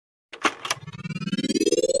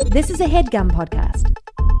This is a HeadGum podcast.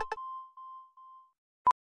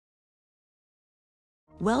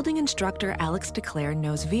 Welding instructor Alex DeClaire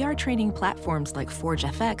knows VR training platforms like Forge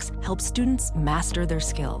FX help students master their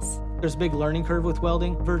skills. There's a big learning curve with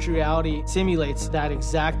welding. Virtual reality simulates that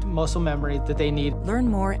exact muscle memory that they need. Learn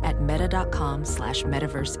more at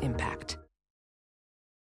meta.com/metaverseimpact.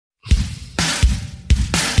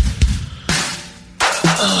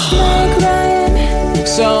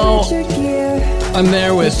 So, I'm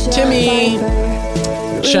there with Timmy,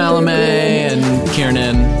 Chalamet, and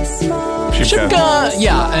Kiernan. Shipka,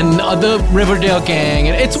 yeah, and the Riverdale gang.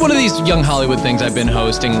 And it's one of these young Hollywood things I've been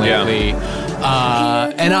hosting lately.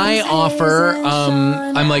 And I offer,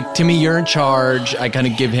 I'm like, Timmy, you're in charge. I kind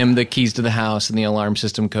of give him the keys to the house and the alarm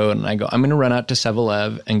system code. And I go, I'm going to run out to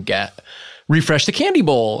Sevelev and refresh the candy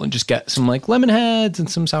bowl and just get some like lemon heads and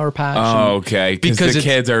some Sour Patch. Oh, okay. Because the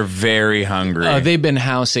kids are very hungry. They've been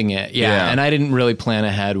housing it. Yeah. And I didn't really plan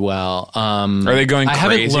ahead well. Are they going crazy? I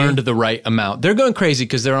haven't learned the right amount. They're going crazy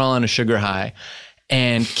because they're all on a sugar high.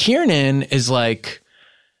 And Kiernan is like,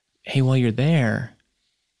 hey, while you're there,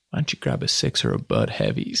 why don't you grab a 6 or a Bud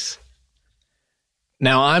Heavies?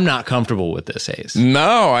 Now, I'm not comfortable with this, Hayes.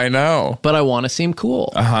 No, I know. But I want to seem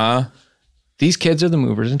cool. Uh-huh. These kids are the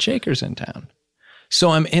movers and shakers in town.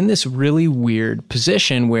 So I'm in this really weird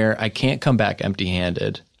position where I can't come back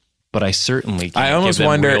empty-handed, but I certainly can't. I almost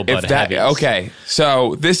wonder if that... Okay,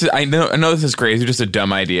 so this is... I know this is crazy, just a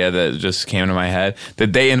dumb idea that just came to my head,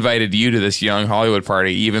 that they invited you to this young Hollywood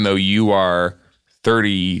party, even though you are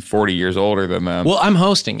 30, 40 years older than them. Well, I'm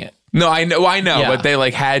hosting it. No, I know, yeah. But they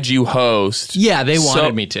like had you host. Yeah, they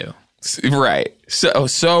wanted me to. Right.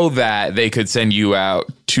 So that they could send you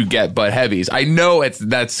out to get Bud Heavies. I know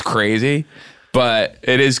that's crazy, but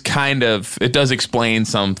it does explain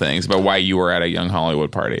some things about why you were at a young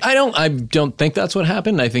Hollywood party. I don't think that's what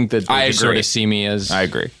happened. I think that they just sort of see me as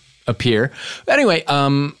a peer. Anyway,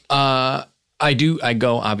 I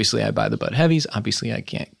go, obviously I buy the Bud Heavies. Obviously I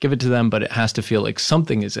can't give it to them, but it has to feel like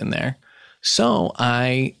something is in there. So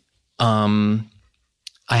I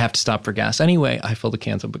have to stop for gas anyway. I fill the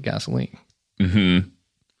cans up with gasoline. Mm-hmm.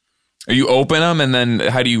 You open them and then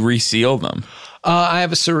how do you reseal them? I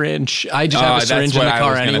have a syringe. I just have a syringe in the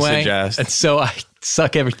car anyway. And so I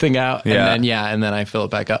suck everything out and then I fill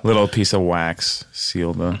it back up. Little piece of wax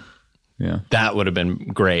seal the... Yeah. That would have been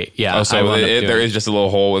great. Yeah. Oh, so there is just a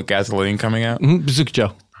little hole with gasoline coming out? Mm-hmm. Bazooka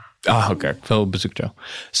Joe. Oh, okay. Fill Bazooka Joe.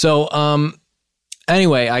 So,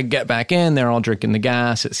 anyway, I get back in. They're all drinking the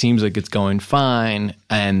gas. It seems like it's going fine.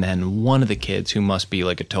 And then one of the kids, who must be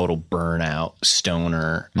like a total burnout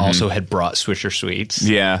stoner, also had brought Swisher Sweets.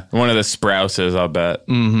 Yeah, one of the Sprouses, I'll bet.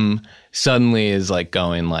 Mm-hmm. Suddenly is like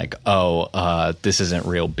going like, this isn't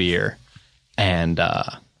real beer. And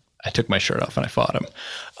I took my shirt off and I fought him.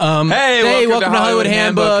 Hey, welcome to Hollywood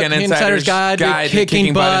Handbook and Insider's Guide to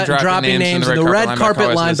Kicking Butt and Dropping Names in the red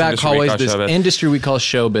carpet lineback hallways, this industry we call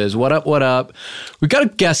showbiz. What up? We got a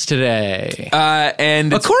guest today.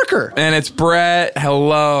 And a corker. And it's Brett.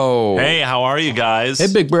 Hello. Hey, how are you guys? Hey,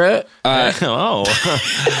 Big Brett. Sure.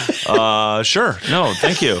 No,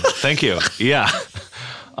 thank you. Yeah.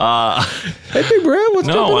 Hey, Big Brett, what's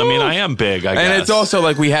going on? No, I mean, I am big, I guess. And it's also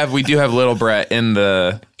like we do have little Brett in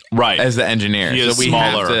the... Right. As the engineer. He is so we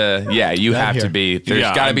smaller. Have to, you have to be. There's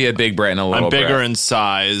got to be a big Brett and a little Brett. I'm bigger in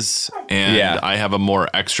size, and I have a more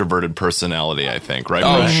extroverted personality, I think, right?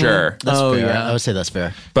 Oh, Brett? Sure. That's fair. Yeah. I would say that's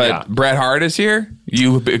fair. But Bret Hart is here.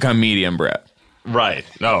 You become medium Brett. Right.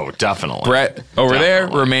 No, definitely. Brett over there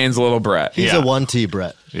remains little Brett. He's a 1T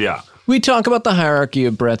Brett. Yeah. We talk about the hierarchy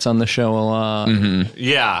of Bretts on the show a lot. Mm-hmm.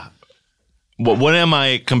 Yeah. What am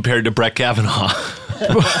I compared to Brett Kavanaugh?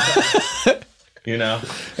 You know,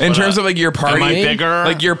 in terms of like your party, am I bigger?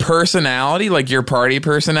 Like your personality, like your party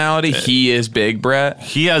personality, he is Big Brett.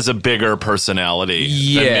 He has a bigger personality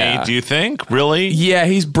than me. Do you think? Really? Yeah,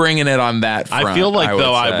 he's bringing it on that front. I feel like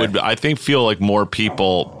I feel like more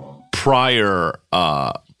people prior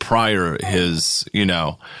his,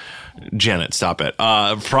 Janet, stop it.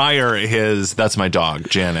 That's my dog,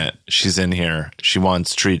 Janet. She's in here. She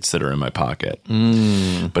wants treats that are in my pocket.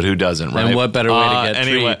 But who doesn't, right? And what better way to get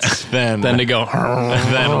treats than to go...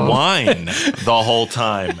 than wine the whole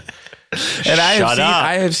time. And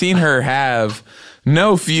I have seen her have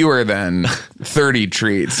no fewer than 30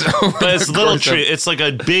 treats. But it's little treat. It's like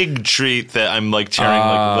a big treat that I'm like tearing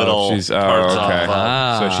like little parts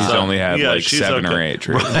off. So she's only had 7 or 8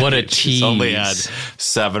 treats. What a tease. She's only had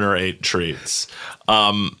 7 or 8 treats.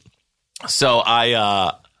 So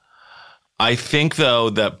I think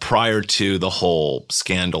though that prior to the whole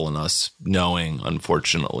scandal and us knowing,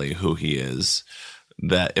 unfortunately, who he is,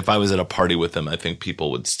 that if I was at a party with him, I think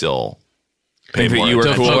people would still paid Think that more you were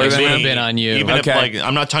attention cooler to than me. him? Been on you. Even if Okay.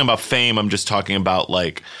 I'm not talking about fame. I'm just talking about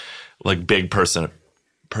like big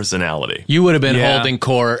personality. You would have been Yeah. holding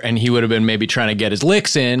court, and he would have been maybe trying to get his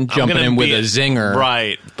licks in, jumping gonna in with be- a zinger.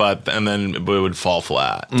 Right, and then it would fall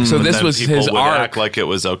flat. So But this then was people his would arc. act like it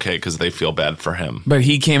was okay because they feel bad for him. But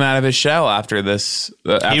he came out of his shell after this.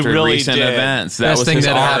 After really recent did. events, that Best was thing his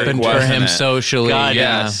that arc, happened for wasn't him it? socially. God,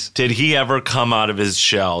 yeah. yes. Did he ever come out of his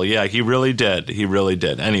shell? Yeah, he really did. He really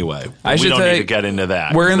did. Anyway, I we should don't say need to get into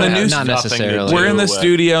that. we're in the That new- has Not nothing to necessarily. do We're in the with-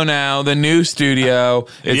 studio now, the new studio.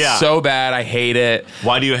 It's Yeah. so bad. I hate it.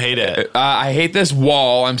 Why do you hate it? I hate this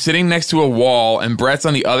wall. I'm sitting next to a wall, and Brett's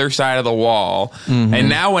on the other side of the wall. And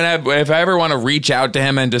now, if I ever want to reach out to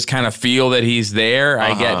him and just kind of feel that he's there,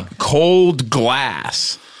 I get cold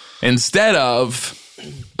glass instead of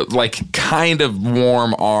like kind of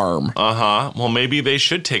warm arm. Well, maybe they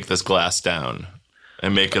should take this glass down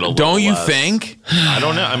and make it a little Don't you less. think? I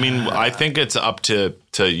don't know. I mean, I think it's up to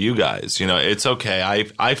you guys. You know, it's okay.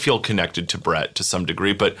 I feel connected to Brett to some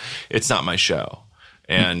degree, but it's not my show.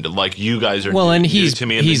 And like you guys are Well, and new he's to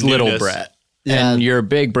me. And he's the little newness. Brett. Yeah. And you're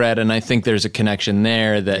big Brett, and I think there's a connection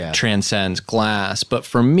there that Yeah. transcends glass. But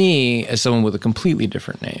for me, as someone with a completely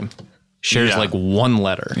different name, shares Yeah. like one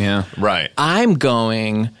letter. Yeah. Right. I'm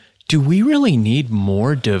going, do we really need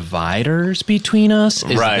more dividers between us?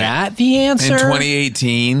 Is Right. that the answer? In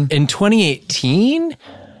 2018. In 2018?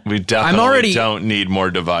 We definitely already- don't need more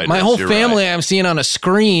dividers. My whole You're family right. I'm seeing on a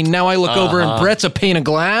screen. Now I look over and Brett's a pane of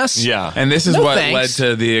glass. Yeah. And this is No what thanks. led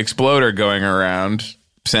to the exploder going around,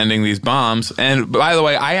 sending these bombs. And by the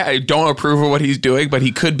way, I don't approve of what he's doing, but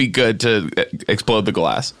he could be good to explode the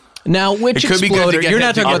glass. Now, which It could be good to exploder? get You're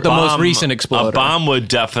not hit talking about the most Bomb- recent exploder. A bomb would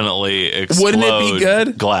definitely explode. Wouldn't it be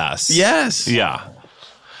good? Glass. Yes. Yeah.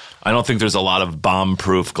 I don't think there's a lot of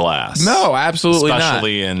bomb-proof glass. No, absolutely not.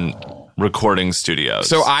 especially in recording studios.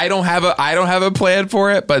 So I don't have a plan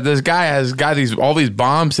for it, but this guy has got all these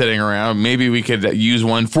bombs sitting around. Maybe we could use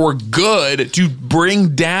one for good to bring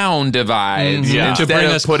down divides, Yeah. to instead bring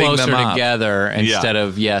of us putting closer them up. together instead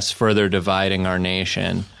of further dividing our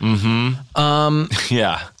nation.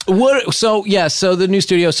 yeah. What? So the new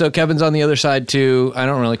studio. So Kevin's on the other side too. I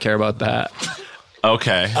don't really care about that.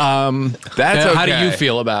 Okay. That's okay. How do you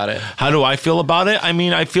feel about it? How do I feel about it? I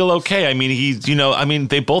mean, I feel okay. I mean,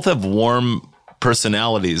 they both have warm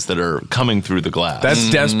personalities that are coming through the glass. That's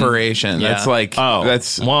desperation. Yeah. That's like that's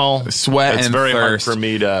sweat it's and very hard thirst. for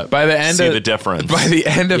me to by the end see of the difference. By the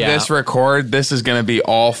end of Yeah. this record, this is going to be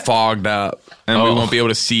all fogged up, and we won't be able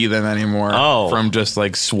to see them anymore from just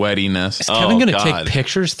like sweatiness. Is Kevin going to God. take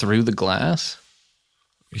pictures through the glass?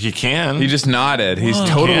 He can. He just nodded. He's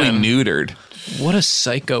totally Can. neutered. What a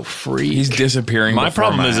psycho freak! He's disappearing. My before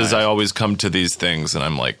problem my is eyes. I always come to these things and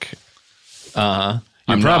I'm like, Your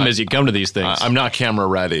I'm problem not- is you come to these things. I'm not camera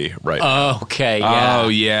ready right now. Okay, yeah. Oh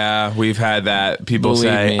yeah, we've had that. People Believe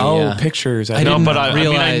say, me, "Oh, yeah. pictures." I No, didn't but I mean, I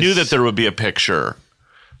realize- knew that there would be a picture,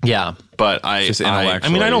 Yeah. but I Just mean, I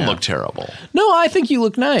intellectually, don't yeah. look terrible. No, I think you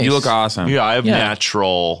look nice. You look awesome. Yeah, I have Yeah.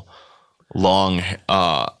 natural long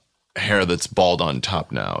hair that's bald on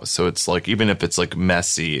top now. So it's like, even if it's like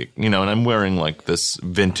messy, and I'm wearing like this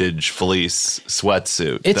vintage fleece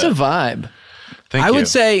sweatsuit. It's a vibe. Thank I you. would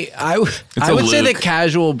say I would a say look. that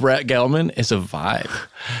casual Brett Gelman is a vibe.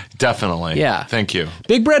 Definitely. Yeah. Thank you.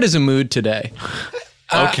 Big Brett is a mood today.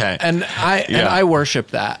 Okay. And I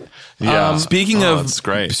worship that. Yeah. Speaking Oh, of, that's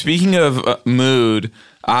great. Speaking of mood,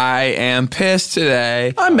 I am pissed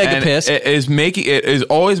today. I'm mega and pissed. It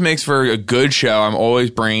always makes for a good show. I'm always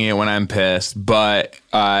bringing it when I'm pissed, but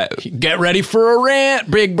Get ready for a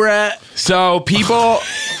rant, Big Brett. so people.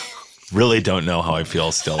 Really don't know how I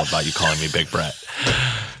feel still about you calling me Big Brett.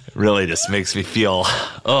 Really just makes me feel so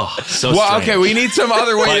Well, strange. okay, we need some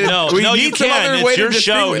other way. But we no, need you some can. other way It's your to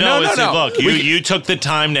show. distinguish- No, no. Look, you took the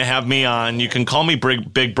time to have me on. You can call me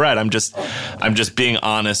Big Brett. I'm just being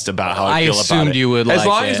honest about how I I feel about assumed it. you would As like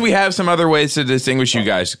long it. as we have some other ways to distinguish you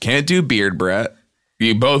guys. Can't do beard, Brett.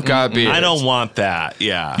 You both got beards. I don't want that.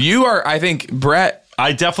 Yeah, You are. I think Brett.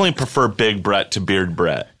 I definitely prefer Big Brett to Beard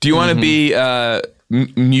Brett. Do you want to be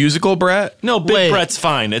musical Brett? No, Big Wait. Brett's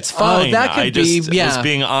fine. It's fine. that could I just be- yeah. was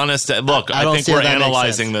being honest. Look, I don't think see we're how that makes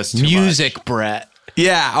analyzing sense. this too music Brett.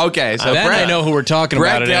 Yeah. Okay. So Then Brett, I know who we're talking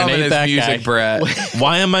Brett about. And it Gelman ain't is that music guy. Brett. much.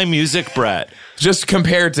 Why am I Music Brett? Just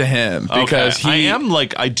compared to him because Okay.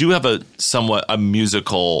 I do have a somewhat a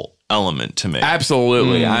musical element to me.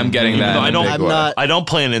 absolutely. I'm getting that. Though in a big I'm way. not- I don't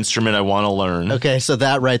play an instrument I want to learn. Okay, so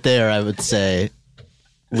that right there, I would say,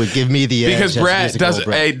 would give me the edge Because as Brett musical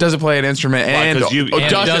Brett. doesn't play an instrument and, 'cause you- and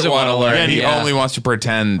doesn't want to learn. learn, He yeah. only wants to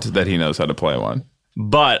pretend that he knows how to play one.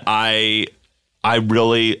 But I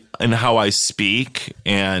really, in how I speak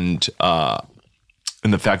and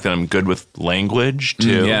in the fact that I'm good with language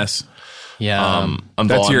too. Yes. Yeah.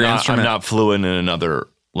 That's your instrument. I'm not fluent in another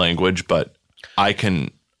language, but I can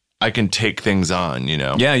take things on, you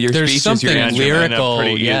know. Yeah, your There's speech is something your instrument. lyrical,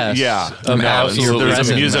 yes. There's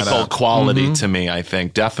a musical quality to me, I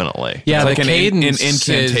think, definitely. Yeah, It's the like cadence an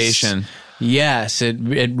incantation. Yes, it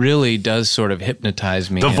really does sort of hypnotize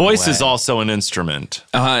me. The in a voice way. is also an instrument.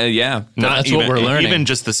 Yeah. That's what we're learning. Even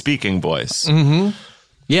just the speaking voice.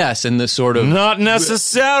 Yes, and the sort of Not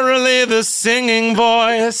necessarily the singing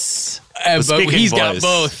voice. but speaking he's got voice.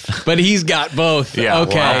 both. But he's got both. Yeah.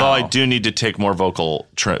 Okay. Although I do need to take more vocal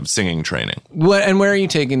singing training. What, and where are you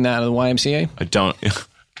taking that? At the YMCA? I don't.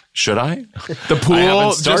 Should I? The pool. I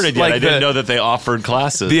haven't started just yet. like I didn't know that they offered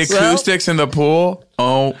classes. The acoustics in the pool.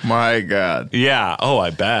 Oh my God. yeah. Oh, I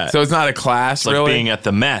bet. So it's not a class, it's like really? being at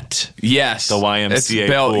the Met. Yes. the YMCA It's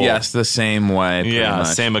built, pool. yes, the same way. pretty Yeah. much.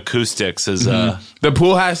 Same acoustics as. The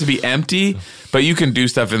pool has to be empty, but you can do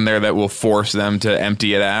stuff in there that will force them to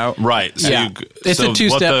empty it out. Right. So Yeah. It's a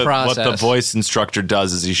two-step process. What the voice instructor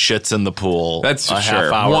does is he shits in the pool. That's a sure.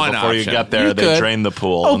 half hour One before you option. get there. You They could. drain the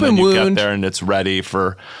pool. Open and then you wound. get there and it's ready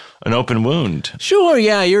for an open wound. Sure,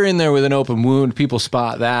 yeah, you're in there with an open wound. People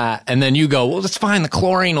spot that. And then you go, well, that's fine. The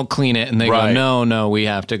chlorine will clean it. And they Right. go, no, we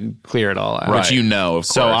have to clear it all out. Which you know, of course.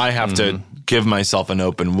 So I have to give myself an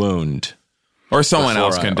open wound. or someone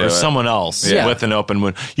else can do or it. someone else Yeah. with an open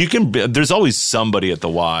wound. You can. There's always somebody at the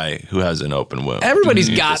Y who has an open wound. Everybody's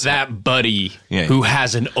You got just- that buddy Yeah. who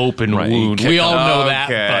has an open Right. wound. You We kick all them. know that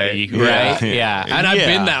Okay. buddy, right? Yeah. Yeah. And I've Yeah.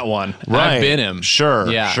 been that one. Right. I've been him. Sure.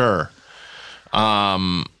 Yeah. Sure.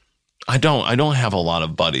 I don't have a lot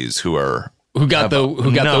of buddies who are. Who got the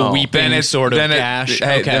No. weeping sort of gash?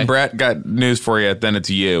 Hey, okay. then Brett got news for you. Then it's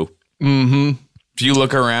you. Mm-hmm. If you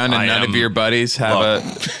look around and I none am- of your buddies have Look,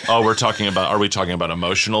 a... Are we talking about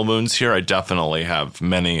emotional wounds here? I definitely have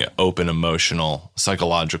many open emotional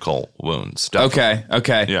psychological wounds. Definitely.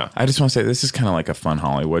 Okay. Yeah. I just want to say this is kind of like a fun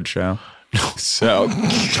Hollywood show. So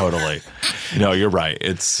Totally. No, you're right.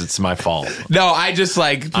 It's my fault. no, I just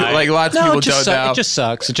like lots of No, people it just, don't know. it just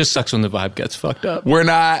sucks. It just sucks when the vibe gets fucked up. We're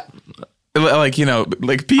not like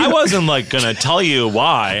people. I wasn't like gonna tell you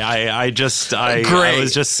why. I Great.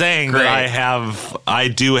 was just saying Great. that I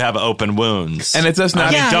do have open wounds. And it's us not.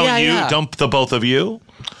 I mean, Yeah, don't yeah, you? yeah. Don't the both of you?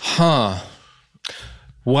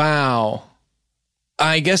 Wow.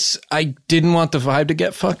 I guess I didn't want the vibe to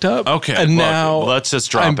get fucked up. Okay, And look, now let's just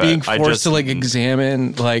drop I'm it. being I forced just- to like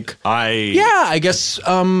examine like I guess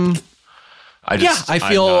I I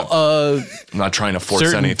feel I'm not trying to force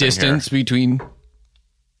certain anything distance here. between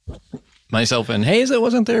myself and Hayes that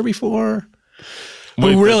wasn't there before.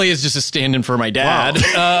 Wait, Who really is just a stand-in for my dad.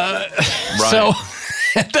 Right. So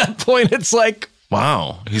at that point, it's like,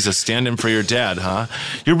 Wow, he's a stand-in for your dad, huh?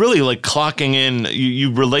 You're really like clocking in.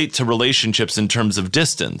 You relate to relationships in terms of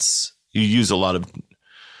distance. You use a lot of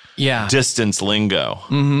yeah. distance lingo.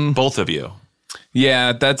 Both of you.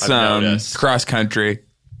 Yeah, that's noticed. cross country.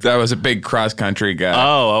 That was a big cross country guy.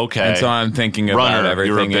 Oh, okay. And so I'm thinking about Runner,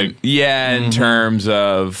 you're a everything. big- in terms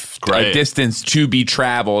of a Great. distance to be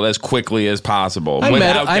traveled as quickly as possible. I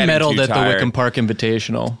without getting medaled too at the tired. Wickham Park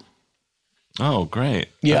Invitational. Oh, great.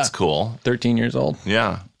 Yeah. That's cool. 13 years old.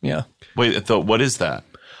 Yeah. Yeah. Wait, what is that?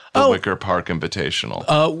 The Wicker Park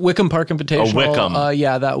Invitational. Wickham Park Invitational. Wickham.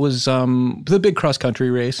 Yeah, that was the big cross country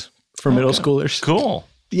race for middle schoolers. Cool.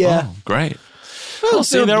 Yeah. Oh, great. Well,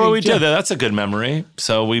 see, there what we did. That's a good memory.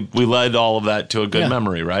 So we led all of that to a good Yeah.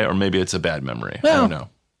 memory, right? Or maybe it's a bad memory. I Well, don't know.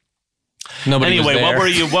 Nobody was Anyway,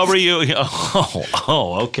 there. what were you?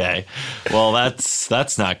 Oh, okay. Well,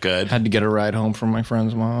 that's not good. Had to get a ride home from my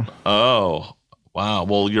friend's mom. Oh, wow.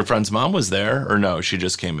 Well, your friend's mom was there, or no? She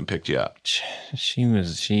just came and picked you up. She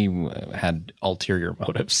had ulterior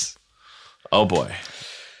motives. Oh boy.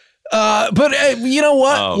 But you know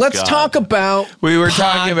what? Oh, Let's God. talk about We were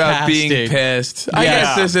talking about being podcasting. pissed. I Yeah.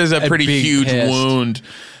 guess this is a And pretty being huge pissed. wound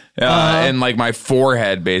in like my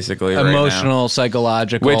forehead, basically. right now. emotional,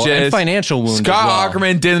 psychological, Which and is financial wounds. Scott as well.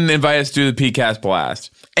 Ackerman didn't invite us to the PCAST Blast.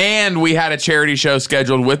 And we had a charity show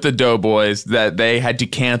scheduled with the Doughboys that they had to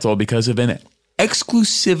cancel because of an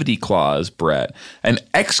exclusivity clause, Brett. An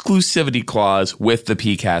exclusivity clause with the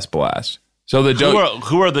PCAST Blast. So the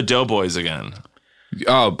Who are the Doughboys again?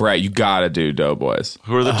 Oh, Brett, you gotta do Doughboys.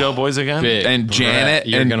 Who are the Doughboys again? big. And Brett, Janet,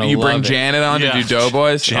 you're and gonna you bring love it. Janet on to do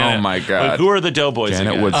Doughboys? Janet. Oh my God. Wait, who are the Doughboys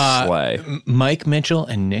Janet again? would slay. Mike Mitchell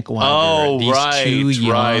and Nick Wilder. Oh, these right, two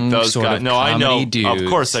young right. Those sort guys. of No, I know. comedy dudes. Of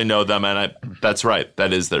course, I know them, and that's right.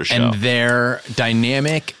 That is their show. And their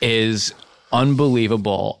dynamic is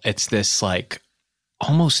unbelievable. It's this like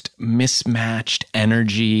almost mismatched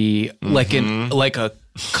energy, like a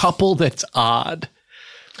couple that's odd.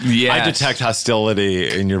 Yes. I detect hostility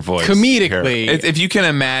in your voice. Comedically. here. If you can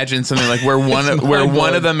imagine something like where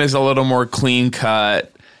one of them is a little more clean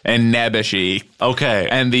cut and nebbishy, Okay.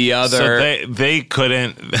 and the other, So they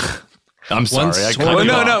couldn't. I'm sorry. I cut well,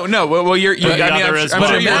 you off. no. Well, you're. But the other is I'm more-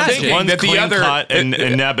 sure you're imagine. thinking One's that the clean other cut and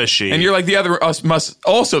nebbishy. and you're like the other must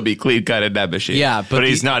also be clean cut and nebbishy. Yeah, But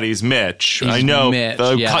he's not. He's Mitch. He's I know. Mitch,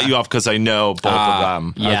 I yeah. cut you off because I know both of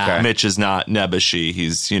them. yeah. Okay. Mitch is not nebbishy.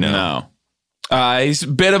 He's No. He's a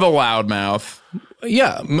bit of a loudmouth.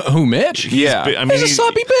 Yeah. Who, Mitch? Yeah. I mean, He's a he-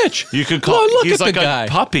 soppy bitch. You could call. Well, look he's at like the guy. a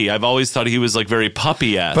puppy. I've always thought he was like very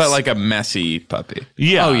puppy-esque. But like a messy puppy.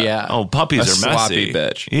 yeah. Oh, yeah. Oh, puppies A are sloppy messy.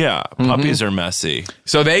 bitch. Yeah, puppies are messy.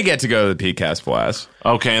 So they get to go to the PCAST Blast.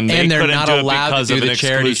 Okay, and they they're couldn't not do allowed it to because do of an the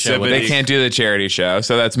charity show with exclusivity. They can't do the charity show,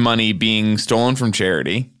 so that's money being stolen from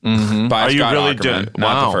charity by Are you Scott really Aukerman. doing-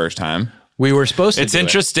 Not Wow. the first time. We were supposed to It's do it.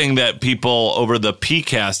 interesting that people over the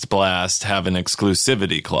PCAST blast have an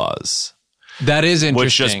exclusivity clause, That is interesting.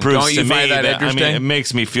 which just proves Don't you to find me that that interesting? it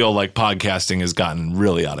makes me feel like podcasting has gotten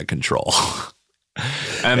really out of control,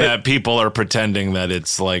 and that people are pretending that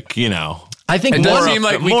it's like I think It does more seem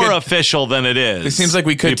like we more could- official than it is. It seems like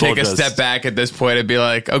we could People take a just- step back at this point and be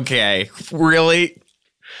like, okay, really?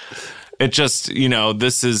 It just,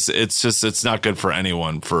 it's not good for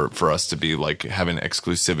anyone for us to be like having an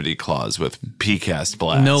exclusivity clause with PCAST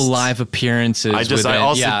Blast. no live appearances. I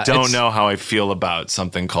also don't it's- know how I feel about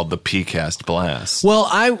something called the PCAST Blast. Well,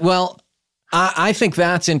 I think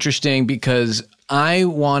that's interesting because I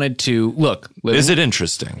wanted to look. Is it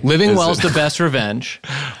interesting? Living Is Well's it- the best revenge.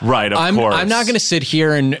 Right, of I'm course. not going to sit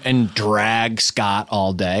here and drag Scott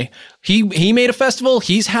all day. He made a festival.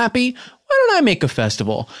 He's happy. Why don't I make a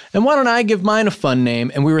festival? And why don't I give mine a fun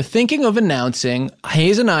name? And we were thinking of announcing,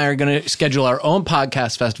 Hayes and I are going to schedule our own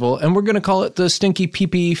podcast festival, and we're going to call it the Stinky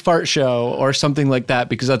Pee-Pee Fart Show or something like that,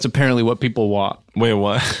 because that's apparently what people want. Wait,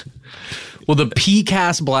 what? Well, the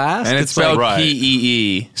PCAST Blast. And it's spelled right.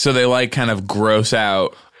 PEE, so they like kind of gross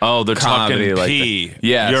out. Oh, they're comedy talking like pee. that.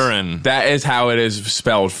 Yes, Urine. That is how it is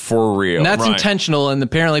spelled for real. and that's Right. intentional, and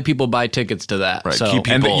apparently people buy tickets to that. Right, So keep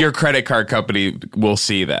and people- your credit card company will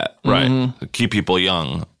see that. Right. Keep people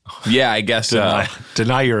young. Yeah, I guess so.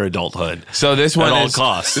 Deny your adulthood. So this one At all is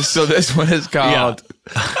costs. So this one is called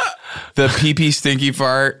the pee stinky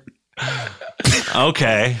fart.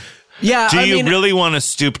 Okay. yeah, Do I you mean, really want to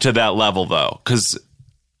stoop to that level, though? Because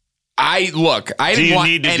I didn't you want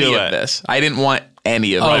need to any do of it? this. I didn't want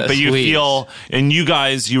any of right, this. but you please. feel, and you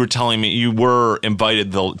guys, you were telling me you were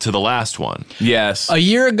invited to the last one. Yes. A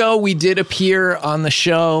year ago, we did appear on the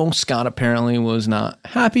show. Scott apparently was not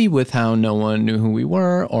happy with how no one knew who we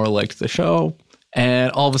were or liked the show.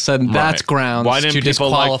 And all of a sudden, that's Right. grounds Why didn't to people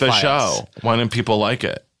like the disqualify show? us. Why didn't people like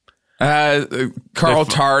it? Carl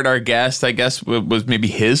Tard, our guest, I guess was maybe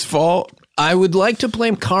his fault I would like to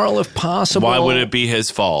blame Carl if possible. Why would it be his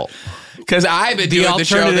fault? because I've been The doing the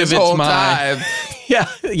show alternative, this it's whole mine. time.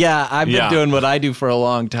 Yeah, I've been Yeah. doing what I do for a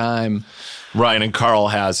long time. Right, and Carl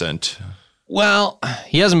hasn't. Well,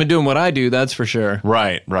 he hasn't been doing what I do, that's for sure.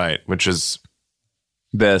 Right, which is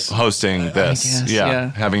This. hosting this. guess, yeah,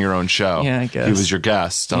 yeah. having your own show. Yeah, I guess. He was your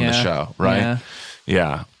guest on the Yeah, show, right?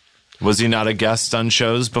 Yeah. Was he not a guest on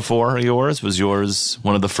shows before yours? Was yours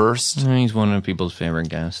one of the first? He's one of people's favorite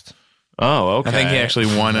guests. Oh, okay. I think he actually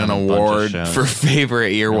won an bunch of award shows. for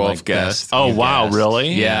favorite earwolf like guest. Oh, wow, guest. really?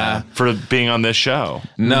 Yeah. For being on this show.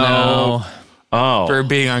 No, Oh. for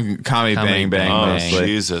being on Comedy Bang Bang Oh, mostly.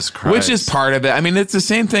 Jesus Christ. Which is part of it. I mean, it's the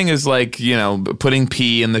same thing as like, putting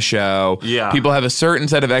pee in the show. Yeah. People have a certain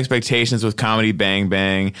set of expectations with Comedy Bang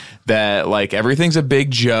Bang that like everything's a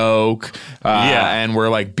big joke. And we're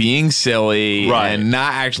like being silly Right. and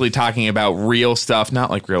not actually talking about real stuff, not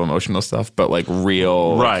like real emotional stuff, but like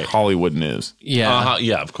real like, Right. Hollywood news. Yeah.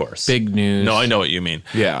 Yeah, of course. Big news. No, I know what you mean.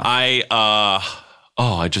 Yeah.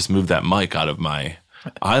 I just moved that mic out of my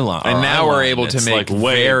eyeline. And now we're able to It's, make like,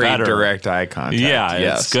 way very better. direct eye contact. Yeah,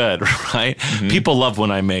 yes. it's good, right? People love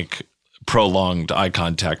when I make prolonged eye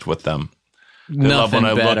contact with them. They love when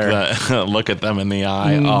I look at them in the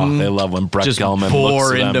eye. Oh, they love when Brett Just Gelman bore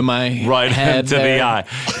looks at them into my right head into there. the eye.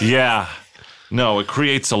 Yeah. No, it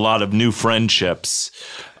creates a lot of new friendships.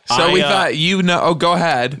 So we thought oh, go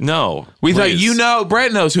ahead. No. We please. thought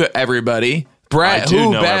Brett knows who everybody. Brett, I do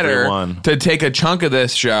who know better everyone. to take a chunk of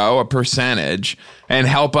this show, a percentage, and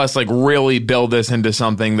help us like really build this into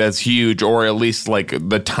something that's huge, or at least like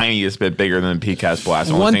the tiniest bit bigger than PCAST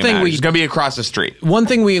Blast. One thing it's going to be across the street. One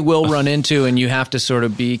thing we will run into, and you have to sort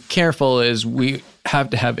of be careful, is we have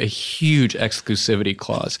to have a huge exclusivity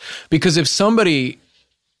clause. Because if somebody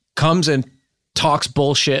comes and talks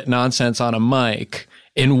bullshit nonsense on a mic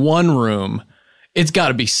in one room, it's got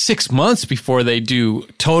to be 6 months before they do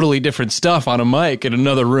totally different stuff on a mic in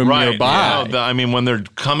another room nearby. Yeah, I mean, when they're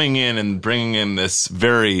coming in and bringing in this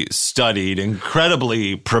very studied,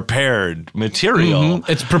 incredibly prepared material,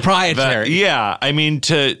 It's proprietary. I mean,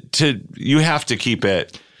 you have to keep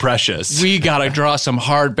it precious. We got to draw some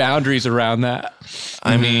hard boundaries around that.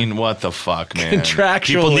 I mean, what the fuck, man? Contractually.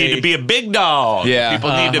 People need to be a big dog. Yeah. People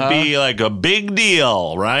need to be like a big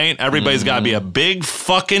deal, right? Everybody's got to be a big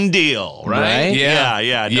fucking deal, right? Right?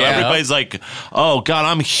 Yeah. No, everybody's like, oh, God,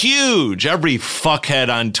 I'm huge. Every fuckhead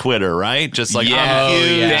on Twitter, right? Just like, I'm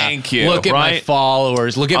huge. Thank you. Look at my Right?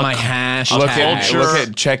 followers. Look at my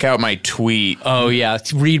hashtag. Check out my tweet. Oh, yeah.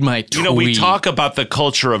 Read my tweet. You know, we talk about the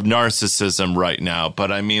culture of narcissism right now,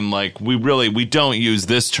 but I mean, like, we don't use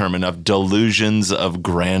this term enough, delusions of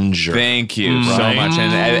grandeur. Thank you so much.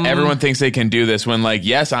 And everyone thinks they can do this when, like,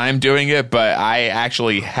 yes, I'm doing it, but I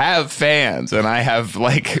actually have fans and I have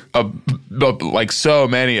like so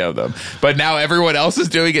many of them. But now everyone else is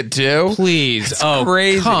doing it too. Please. It's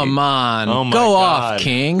crazy. Come on. Oh my Go God. off,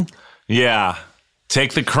 King. Yeah.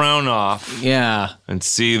 Take the crown off Yeah. and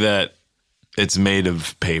see that it's made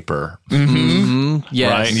of paper.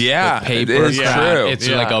 Yes. Right? Yeah, The paper it is crown. true. It's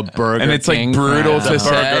Yeah. like a Burger And it's King like brutal crown. to say,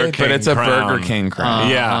 Burger but King it's a crown. Burger King crown.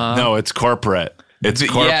 Yeah. No, it's corporate. It's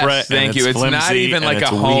corporate. Yes, thank and you. It's not flimsy even and like a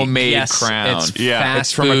it's weak. homemade Yes, crown. it's Yeah. fast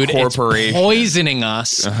It's from a food. corporation. It's poisoning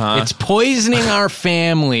us. It's poisoning our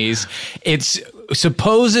families. It's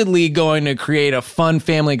supposedly going to create a fun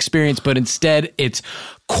family experience, but instead it's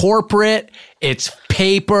corporate. It's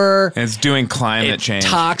paper. And it's doing climate It's change.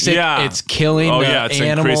 toxic. Yeah. It's killing the it's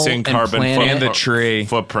animal increasing and carbon planet. And the tree.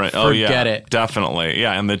 footprint. Oh, yeah. Forget it. Definitely.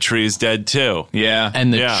 Yeah. And the tree's dead too. Yeah.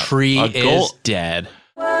 And the Yeah. tree A is goal- dead.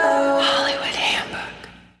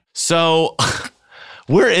 So,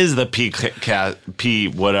 where is the P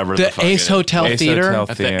whatever the The fuck Ace it is? Hotel Ace Theater. Hotel At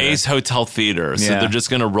the Theater. Ace Hotel Theater. So Yeah. they're just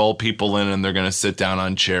going to roll people in and they're going to sit down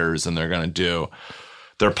on chairs and they're going to do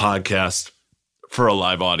their podcast for a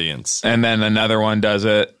live audience. And then another one does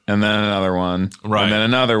it, and then another one, Right. and then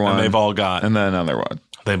another one. And they've all got and then another one.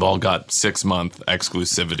 6-month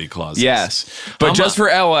exclusivity clauses. Yes, but just for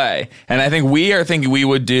LA. And I think we are thinking we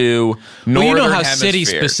would do Northern Well, you know how Hemisphere.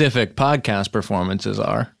 city-specific podcast performances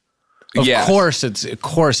are. Of Yes. course,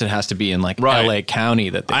 it has to be in like Right. LA County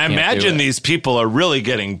that they I can't imagine do it. these people are really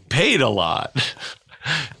getting paid a lot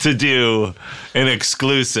to do an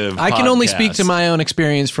exclusive I can only podcast. speak to my own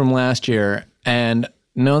experience from last year, and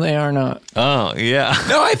no, they are not. Oh, yeah.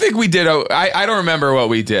 No, I think we did. I don't remember what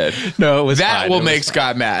we did. No, it was That fine. will It was make fine.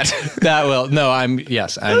 Scott mad. That will. No, I'm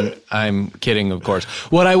kidding, of course.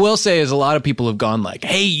 What I will say is a lot of people have gone like,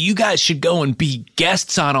 hey, you guys should go and be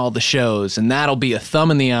guests on all the shows, and that'll be a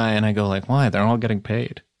thumb in the eye. And I go like, why? They're all getting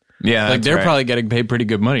paid. Yeah, Like that's they're right. probably getting paid pretty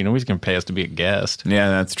good money. Nobody's going to pay us to be a guest. Yeah,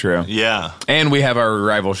 that's true. Yeah. And we have our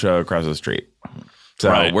rival show across the street. So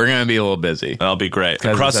Right. we're going to be a little busy. That'll be great.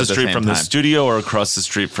 'Cause Across it's the at the street same from the time. studio or across the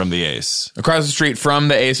street from the Ace? Across the street from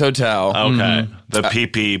the Ace Hotel. Okay. The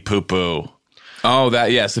pee-pee poo-poo. Oh,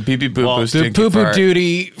 that, yes. The pee-pee poo-poo Well, the The stinky poo poo fart.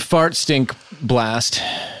 duty fart stink blast.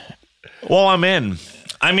 Well, I'm in.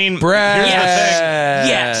 I mean, Brad.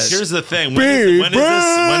 Yes. here's the thing.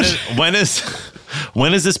 When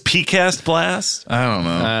is this PCast blast? I don't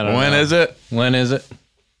know. I don't When know. is it? When is it?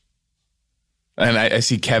 And I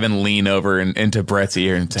see Kevin lean over into Brett's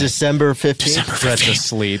ear and say, December 15th. Brett's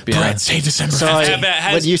asleep. Yeah. Brett, say December Sorry,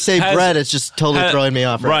 15th. when you say Brett, it's just totally throwing me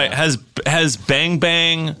off. Right. Now. Has Bang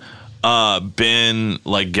Bang been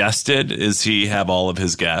like guested? Is he have all of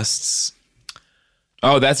his guests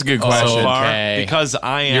Oh, that's a good so question. far? Okay. Because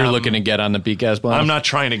I am. You're looking to get on the PCast blast? I'm not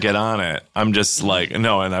trying to get on it. I'm just like,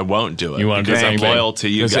 no, and I won't do it. You won't do because I'm anything. loyal to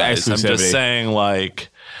you It's guys. I'm exclusivity. just saying, like,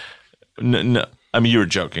 no. I mean, you were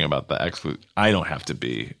joking about the exclusive. I don't have to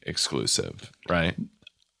be exclusive, right?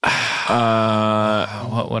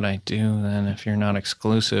 What would I do then if you're not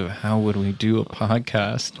exclusive? How would we do a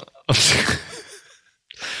podcast?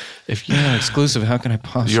 If you're not exclusive, how can I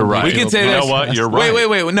possibly? You're right. We can say You this. know what? You're right.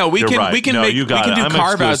 Wait. No, we You're can right. we can No, make you got we can it. do I'm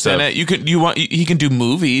carve outs in exclusive. it. He can do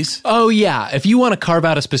movies. Oh yeah, if you want to carve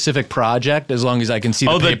out a specific project, as long as I can see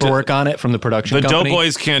the Oh, the paperwork on it from the production The company.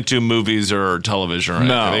 Doughboys can't do movies or television or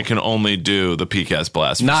anything. No. They can only do the PCast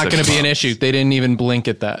blast. For Not 6 going to be an months. issue. They didn't even blink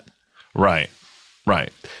at that. Right.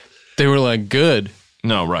 They were like, good.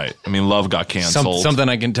 No, right. I mean, Love got canceled. Something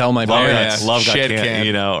I can tell my Love, parents. Love got Shit canceled, can.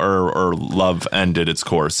 you know, or Love ended its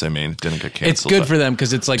course. I mean, didn't get canceled. It's good but- for them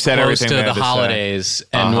because it's like Said close everything to they the had to say. holidays,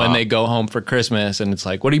 and when they go home for Christmas, and it's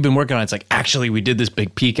like, what have you been working on? It's like, actually, we did this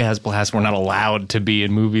big PCast blast. We're not allowed to be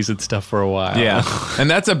in movies and stuff for a while. Yeah, and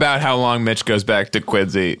that's about how long Mitch goes back to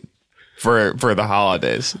Quincy. for the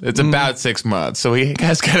holidays. It's about 6 months. So he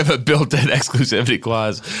has kind of a built-in exclusivity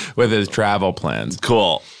clause with his travel plans.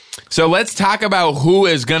 Cool. So let's talk about who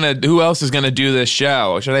else is gonna do this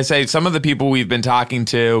show. Should I say some of the people we've been talking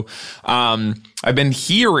to? I've been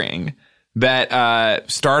hearing that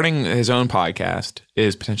starting his own podcast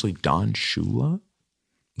is potentially Don Shula.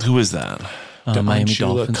 Who is that? Don Miami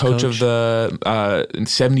Shula, Dolphins coach of the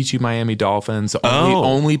 72 Miami Dolphins.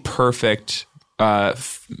 Only perfect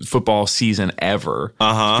football season ever.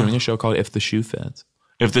 He's doing a show called If the Shoe Fits.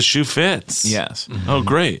 If the Shoe Fits. Yes. Oh,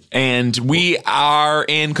 great. And we are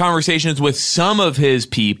in conversations with some of his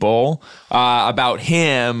people about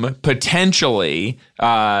him potentially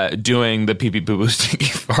doing the pee pee poo poo stinky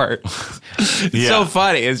fart. It's so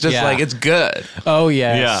funny. It's just like, it's good. Oh,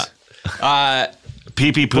 yes. Yeah.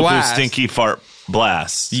 Pee pee poo poo Blast. stinky fart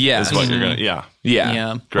blast. Yeah. Is what you're going to, Yeah.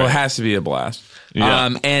 Yeah. Well, it has to be a blast. Yeah.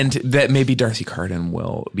 And that maybe Darcy Carden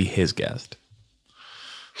will be his guest.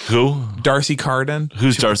 Who? Darcy Carden.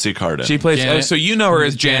 Who's Darcy Carden? She plays. Janet. So you know her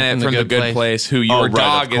as Janet from The Good Place, who your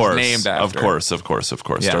dog is named after. Of course.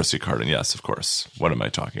 Yeah. Darcy Carden. Yes, of course. What am I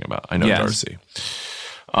talking about? I know Yes. Darcy.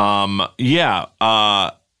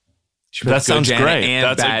 She plays That good sounds Janet great. and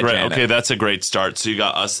That's bad a great. Janet. Okay, that's a great start. So you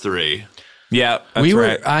got us three. Yeah, that's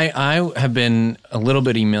right. I have been a little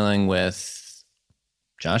bit emailing with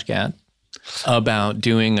Josh Gad about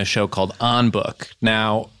doing a show called On Book.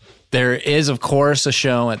 Now, there is, of course, a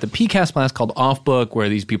show at the PCAST Blast called Off Book where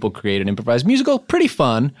these people create an improvised musical. Pretty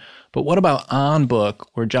fun. But what about On Book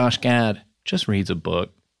where Josh Gad just reads a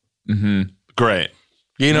book? Great.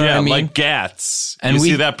 You know what I mean? Like Gats. And you we-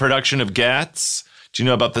 see that production of Gats? Do you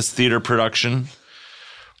know about this theater production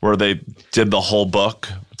where they did the whole book?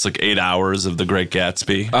 It's like 8 hours of The Great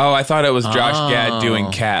Gatsby. Oh, I thought it was Josh Gad doing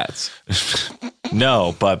Cats.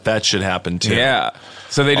 No, but that should happen too. Yeah.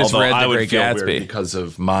 So they just Although read I The would Great feel weird Gatsby. because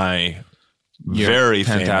of my very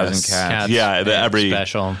 10,000 famous Cats. Yeah, every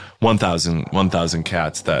special 1,000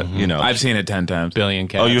 cats that you know. I've seen it 10 times. billion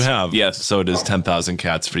cats. Oh, you have? Yes. So it is 10,000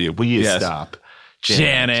 cats for you. Will you Yes. stop?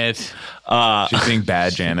 Janet. She's being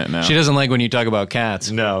bad Janet now. She doesn't like when you talk about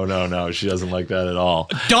cats. No. She doesn't like that at all.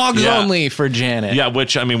 Dogs Yeah. only for Janet. Yeah,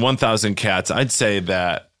 which, I mean, 1,000 cats, I'd say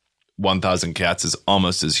that 1,000 cats is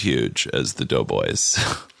almost as huge as the Doughboys.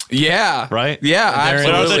 Yeah. Right? Yeah. They're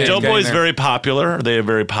But are Absolutely. the It's Doughboys getting there. very popular? Are they a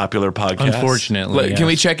very popular podcast? Unfortunately. Can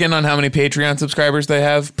we yes. check in on how many Patreon subscribers they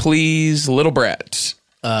have? Please, Little Brett.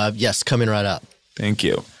 Yes, coming right up. Thank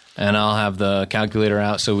you. And I'll have the calculator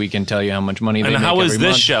out so we can tell you how much money they And make how is every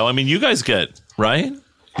this month. show? I mean, you guys get, right?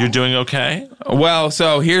 You're doing okay? Well,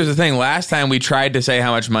 so here's the thing. Last time we tried to say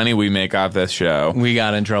how much money we make off this show, We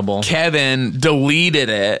got in trouble. Kevin deleted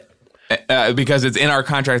it because it's in our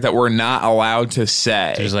contract that we're not allowed to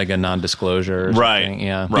say. There's like a non-disclosure or Right. something.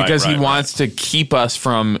 Yeah. Right. Because he wants to keep us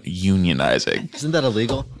from unionizing. Isn't that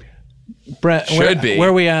illegal? Brett, Should be. Where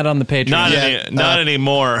are we at on the Patreon? Not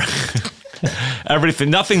anymore.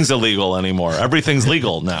 Nothing's illegal anymore. Everything's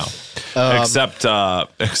legal now. Except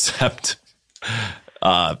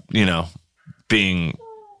being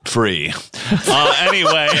free.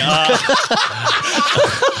 Anyway,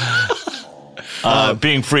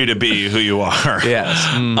 being free to be who you are. Yes.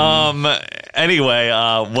 Anyway,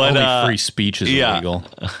 what Only free speech is yeah. illegal,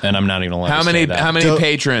 and I'm not even allowed How to many say that. how many So-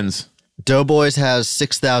 patrons? Doughboys has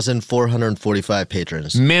 6,445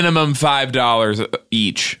 patrons. Minimum $5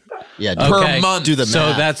 each. Yeah, Per month. do the So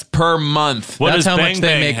math. that's Per month. What that's does how Bang much they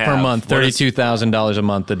Bang make per have? month. What is- $32,000 a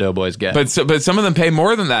month the Doughboys get. But some of them pay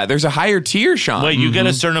more than that. There's a higher tier, Sean. Wait, you get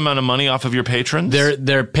a certain amount of money off of your patrons?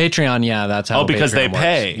 Their Patreon, yeah, that's how. Oh, because they Patreon works.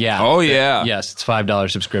 pay. Yeah. Oh, yeah. Yes, it's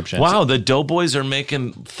 $5 subscription. Wow, the Doughboys are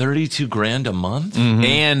making $32,000 a month.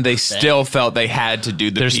 And they still felt they had to do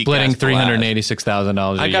the They're PCAST splitting blast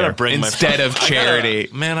 $386,000 a I gotta year. bring instead my of charity.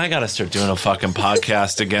 I gotta start doing a fucking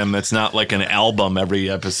podcast again. That's not like an album every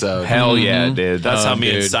episode. Hell yeah, dude. That's how me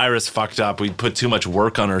and dude. Cyrus fucked up. We put too much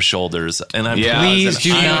work on our shoulders, and I'm Yeah, Please it's a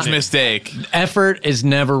do huge not- mistake. Effort is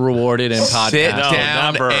never rewarded in podcasts. Sit No,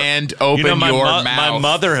 down never. and open You know, your my mouth.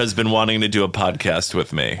 mother has been wanting to do a podcast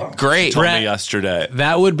with me. Great. Told Brett, me yesterday.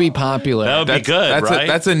 That would be popular. That would be good, right?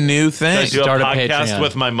 That's a new thing. I do a Start a podcast Patreon.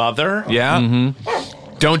 with my mother. Yeah.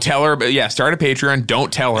 Don't tell her, but yeah, start a Patreon.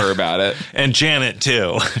 Don't tell her about it. And Janet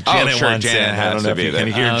too. Janet sure, wants Janet in. I has don't to know if be you can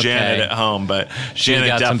there. hear Okay. Janet at home, but Janet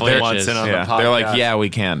got some definitely wants bitches. in on Yeah. the podcast. They're like, yeah, we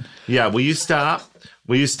can. Yeah, will you stop?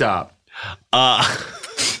 Will you stop?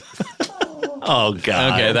 Oh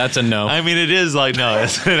God. Okay, that's a no. I mean, it is like, no,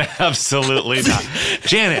 it's absolutely not.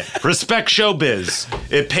 Janet, respect showbiz.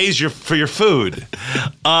 It pays for your food.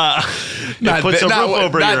 It puts a roof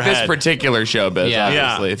over your head. Not this particular showbiz,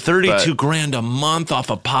 obviously. Yeah, 32 grand a month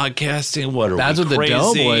off of podcasting. That's what crazy? The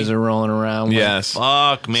Doughboys are rolling around with. Yes.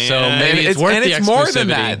 Fuck, man. So maybe it's worth the it's more than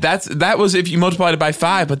exclusivity. that. That was if you multiplied it by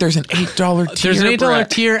 5, but there's an $8 tier. There's an $8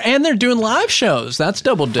 Brett. tier, and they're doing live shows. That's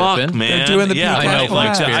double dipping. Fuck, man. They're doing the yeah, Peacock I know. Like,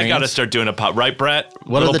 experience. I got to start doing a pod. Right, Brett?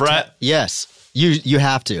 What Little are the Brett? yes, you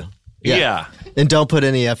have to. Yeah. And don't put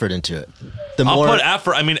any effort into it. I'll put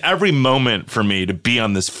effort. I mean, every moment for me to be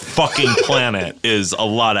on this fucking planet is a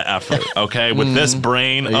lot of effort, okay? With this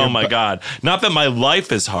brain, oh my God. Not that my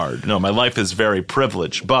life is hard. No, my life is very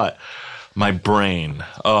privileged, but my brain,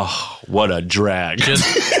 oh, what a drag.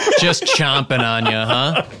 Just chomping on you,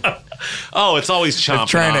 huh? Oh, it's always chomping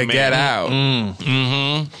trying on to me. get out.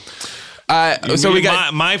 Mm-hmm. So we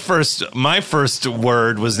got my first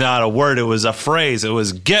word was not a word, it was a phrase. It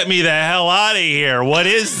was "get me the hell out of here." What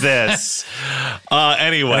is this?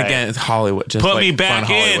 Anyway, and again, it's Hollywood. Just put like me back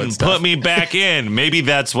fun Hollywood in. stuff. Put me back in. Maybe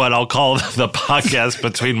that's what I'll call the podcast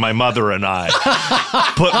between my mother and I.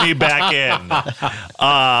 Put me back in.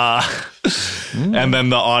 And then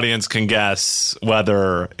the audience can guess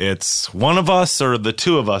whether it's one of us or the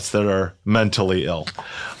two of us that are mentally ill.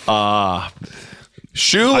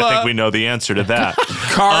 Shula, I think we know the answer to that.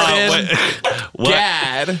 Cardin,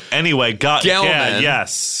 Gad. Anyway, Gelman. Gad,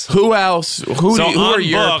 yes. Who else? Who are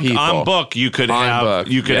your people? On book, you could have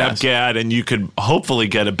Gad, and you could hopefully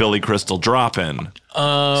get a Billy Crystal drop in.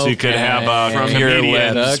 So you could have a From your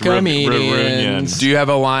comedians reunion. Do you have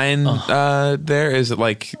a line there? Is it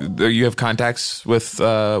like you have contacts with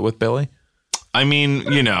Billy? I mean,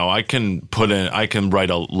 I can write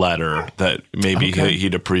a letter that maybe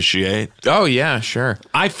he'd appreciate. Oh yeah, sure.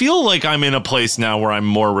 I feel like I'm in a place now where I'm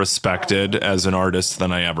more respected as an artist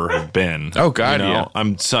than I ever have been. Oh God, yeah.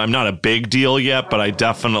 I'm not a big deal yet, but I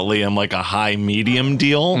definitely am like a high medium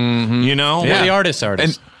deal. Yeah. The artist.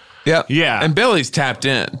 And, yeah. And Billy's tapped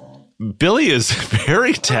in. Billy is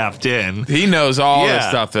very tapped in. He knows all the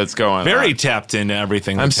stuff that's going on. Very tapped into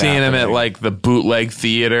everything. I'm seeing him at like the bootleg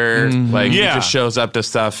theater. Like he Yeah. just shows up to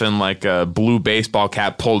stuff in like a blue baseball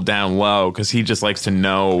cap pulled down low because he just likes to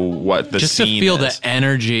know what the Just to scene feel is. the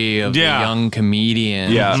energy of the young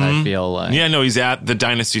comedians, I feel like. Yeah, no, he's at the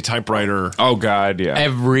Dynasty Typewriter Oh God, yeah.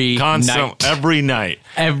 Every night. every night.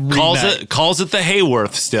 Calls it the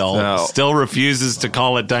Hayworth still. No. Still refuses to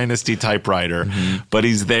call it Dynasty Typewriter, but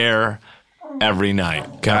he's there every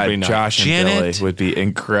night. God, every night. Josh and Janet, Billy would be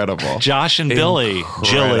incredible. Josh and Billy,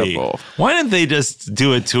 Jilly. Incredible. Why didn't they just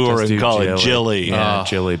do a tour Just and do call it Jilly? Yeah,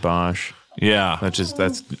 Jilly Bosch. Yeah,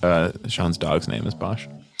 That's Sean's dog's name is Bosch.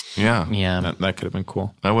 yeah. That could have been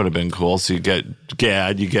cool. That would have been cool. So you get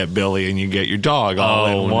Gad, you get Billy, and you get your dog all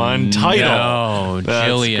in one title. No, That's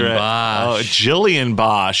Jillian great. Bosch. Oh, Jillian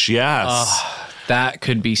Bosch, yes. That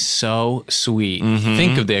could be so sweet.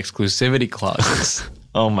 Think of the exclusivity clauses.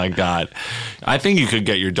 Oh my God. I think you could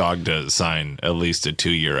get your dog to sign at least a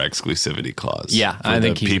 2-year exclusivity clause. Yeah, for I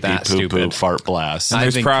think the he's pee-pee that poo-poo stupid. fart blast. I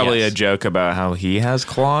There's think probably yes. a joke about how he has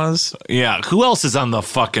claws. Yeah, who else is on the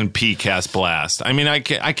fucking PCast blast? I mean, I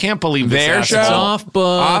can't believe this Their asshole. show? It's off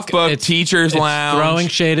book. Off book, Teachers Lounge. Throwing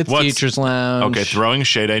shade at What's- Teachers Lounge. Okay, throwing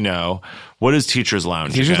shade, I know. What is Teachers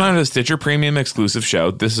Lounge? Teachers again? Lounge is a Stitcher Premium exclusive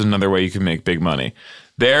show. This is another way you can make big money.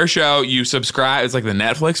 Their show, you subscribe. It's like the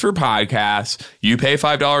Netflix for podcasts. You pay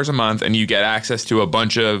 $5 a month, and you get access to a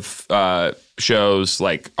bunch of shows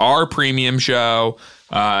like our premium show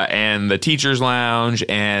and the Teachers Lounge.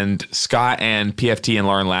 And Scott and PFT and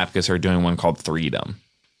Lauren Lapkus are doing one called Freedom.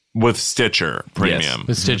 With Stitcher Premium. Yes.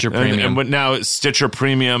 With Stitcher Premium. And now Stitcher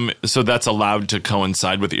Premium, so that's allowed to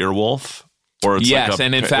coincide with Earwolf? Or it's Yes, like a,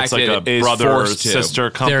 and in fact, it's like it a is brother or forced to.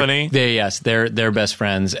 sister company. They're best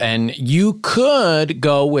friends, and you could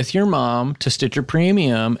go with your mom to Stitcher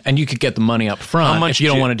Premium, and you could get the money up front if you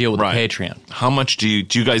don't want to deal with the Patreon. How much do you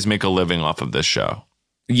guys make a living off of this show?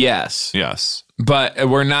 Yes. Yes. But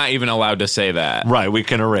we're not even allowed to say that. Right, we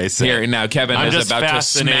can erase it. Here, now Kevin I'm is just about to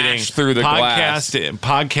fascinating. smash through the glass.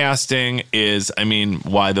 Podcasting is, I mean,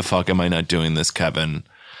 why the fuck am I not doing this, Kevin?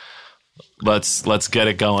 Let's get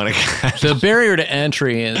it going again. The barrier to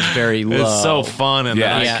entry is very low. It's so fun, and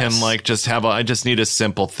then I Yes. can like just have. I just need a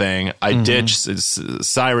simple thing. I ditch.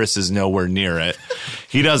 Cyrus is nowhere near it.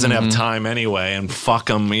 He doesn't have time anyway, and fuck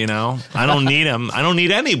him. I don't need him. I don't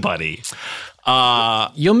need anybody.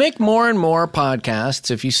 You'll make more and more podcasts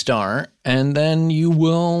if you start, and then you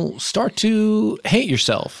will start to hate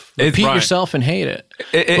yourself. Repeat right. yourself and hate it.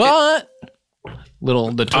 But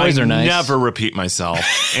the toys are nice. I never repeat myself,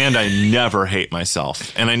 and I never hate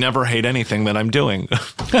myself, and I never hate anything that I'm doing.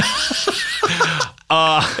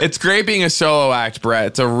 It's great being a solo act, Brett.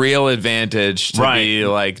 It's a real advantage to be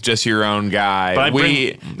like just your own guy. But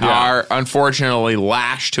we are unfortunately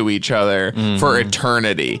lashed to each other for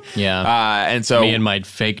eternity. Yeah. And so me and my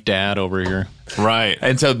fake dad over here. Right.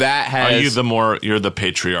 And so that has... You're the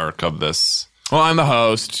patriarch of this. Well, I'm the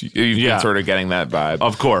host. You've been sort of getting that vibe.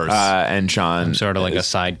 Of course. And Sean... I'm sort of like a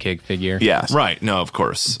sidekick figure. Yes. Right. No, of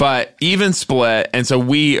course. But even split, and so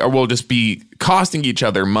we will just be costing each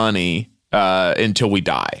other money until we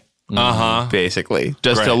die. Basically.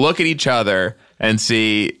 Just to look at each other and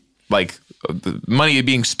see, like, the money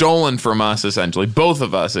being stolen from us, essentially. Both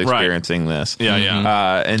of us experiencing this.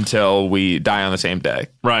 Yeah. Until we die on the same day.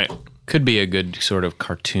 Right. Could be a good sort of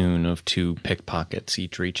cartoon of two pickpockets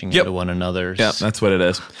each reaching into one another's. Yeah, that's what it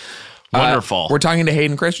is. Wonderful. We're talking to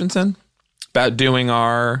Hayden Christensen about doing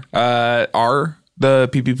the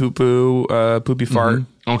pee pee poo poo poopy fart.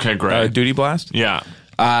 Okay, great. Duty blast. Yeah.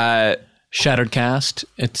 Shattered Cast.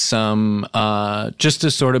 It's just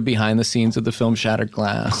a sort of behind the scenes of the film Shattered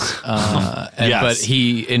Glass. But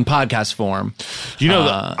he in podcast form. You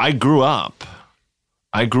know, I grew up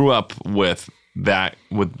with the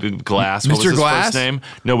Glass. What was his first name?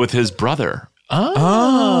 No, with his brother.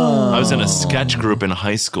 I was in a sketch group in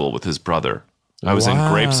high school with his brother. I was in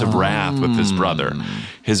Grapes of Wrath with his brother.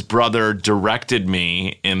 His brother directed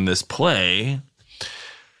me in this play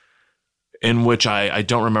in which I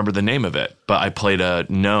don't remember the name of it, but I played a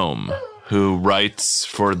gnome who writes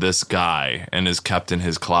for this guy and is kept in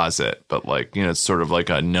his closet. But like, you know, it's sort of like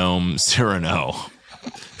a gnome Cyrano.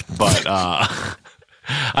 But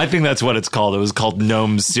I think that's what it's called. It was called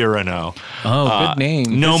Gnome Cyrano. Oh, good name.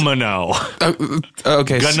 Gnomino.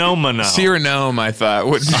 Okay. Gnomino. Cyranome, I thought.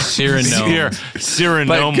 Cyranome. Cyranome.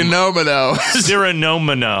 But Gnomino.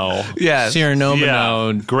 Cyranomino. Yes.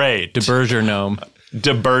 Cyranomino. Yeah, great. De Berger gnome.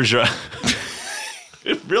 De Berger.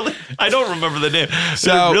 It really, I don't remember the name.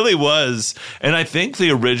 So it really was. And I think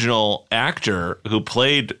the original actor who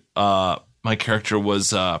played my character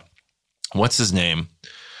was, what's his name?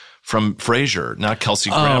 From Frasier, not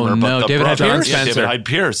Kelsey Grammer, but the David Hyde brother. Pierce? Yeah, David Hyde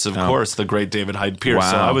Pierce, of course, the great David Hyde Pierce.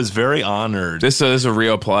 Wow. So I was very honored. This is a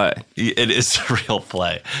real play. It is a real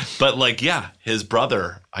play. But like, yeah, his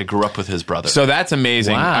brother, I grew up with his brother. So that's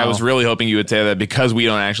amazing. Wow. I was really hoping you would say that because we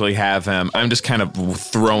don't actually have him. I'm just kind of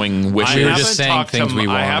throwing wishes. We were just saying things we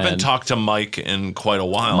wanted. I haven't talked to Mike in quite a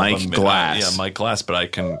while. Mike Glass. Mike Glass, but I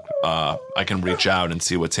can reach out and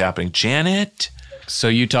see what's happening. Janet? So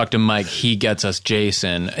you talk to Mike, he gets us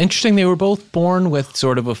Jason. Interesting, they were both born with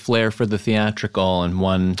sort of a flair for the theatrical, and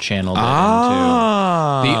one channeled it into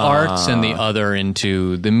the arts and the other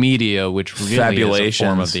into the media, which really is a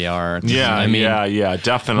form of the arts. Yeah, I mean, yeah,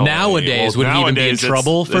 definitely. Nowadays, would he even be in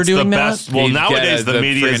trouble for doing that? Well, nowadays the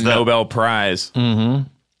media is the Nobel Prize. The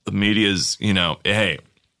media is, hey,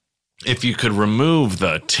 if you could remove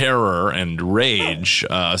the terror and rage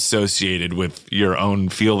associated with your own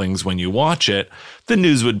feelings when you watch it, the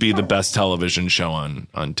news would be the best television show on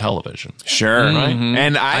television. Sure. Right?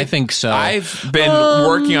 And I think so. I've been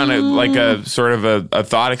working on a sort of a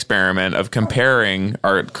thought experiment of comparing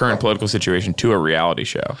our current political situation to a reality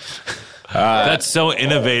show. That's so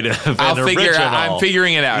innovative and original. I'm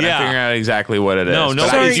figuring it out. Yeah. I'm figuring out exactly what it is.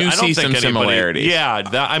 I do see some similarities. Yeah,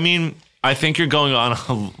 I think you're going on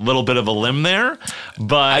a little bit of a limb there,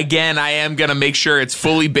 but again, I am going to make sure it's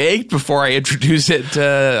fully baked before I introduce it to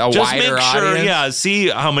a just wider make sure, audience. see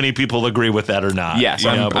how many people agree with that or not. Yes,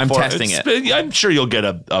 I'm testing it. I'm sure you'll get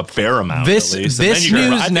a fair amount. This at least.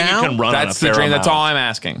 news now. You can run That's the dream. That's all I'm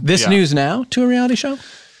asking. This news now to a reality show?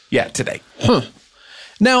 Yeah, today.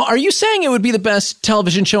 Now, are you saying it would be the best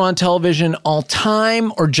television show on television all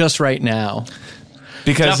time, or just right now?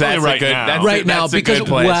 Because definitely that's a good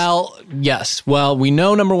place. Well, yes. Well, we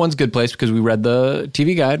know number one's Good Place because we read the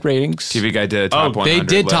TV Guide ratings. TV Guide did a top 100 They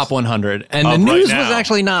did list. top 100. And the news was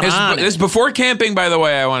actually not on This it. before camping, by the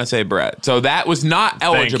way, I want to say, Brett. So that was not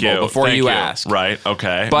eligible before Thank you asked. Right,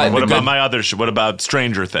 okay. But what about my other show? What about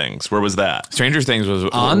Stranger Things? Where was that? Stranger Things was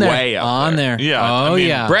on there. way up on there. Yeah. Oh,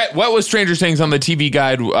 yeah. Brett, what was Stranger Things on the TV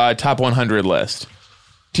Guide top 100 list?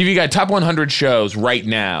 TV Guide top 100 shows right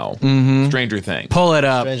now. Stranger Things. Pull it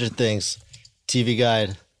up. Stranger Things, TV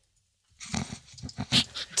Guide,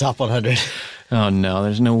 top 100. Oh, no.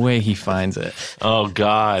 There's no way he finds it. Oh,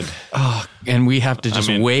 God. And we have to just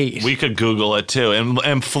wait. We could Google it, too. And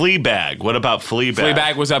Fleabag. What about Fleabag?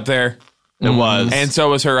 Fleabag was up there. It was. And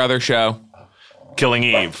so was her other show. Killing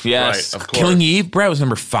Eve. Yes. Right, of course. Killing Eve? Brett was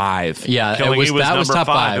number 5. Yeah, Killing Eve that was top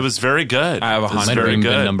 5. It was very good. I have 100. It was Might have very even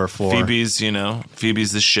been good. number 4. Phoebe's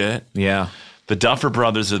the shit. Yeah. The Duffer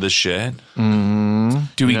Brothers are the shit.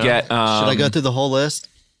 Do we get... Should I go through the whole list?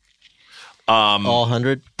 All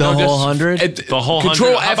 100? The whole 100? The whole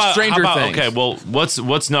Control 100. F Stranger Things. Okay, well,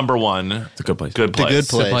 what's number one? It's a good place. Good place.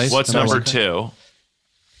 The Good Place. What's number two?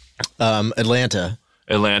 Atlanta.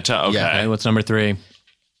 Atlanta. Okay. Yeah. Okay, what's number 3?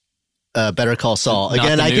 Better Call Saul. Not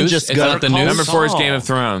Again, the I can news? just It's go. not the news? Number 4 is Saul. Game of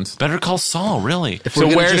Thrones. Better Call Saul, really? If we're So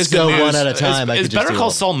where going to does just the go news- one at a time, I Is could just Better do Call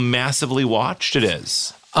all. Saul massively watched? It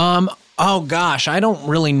is. Oh gosh, I don't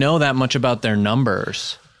really know that much about their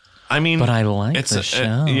numbers. I mean, But I like it's the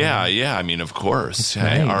show. yeah. I mean, of course.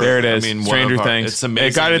 great. There it is. I mean, one Stranger of our- Things. It's amazing.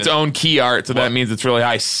 It got its that- own key art, so that means it's really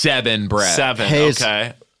high. 7, Brett. 7. Hayes.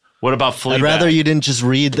 Okay. What about Fleabag? I'd rather you didn't just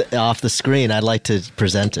read off the screen. I'd like to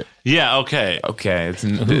present it. Yeah. Okay. Okay, it's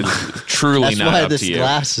truly That's not why up this to you.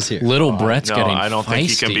 glass is here. Little Brett's No, getting I don't think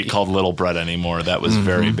he can be feisty. called Little Brett anymore. That was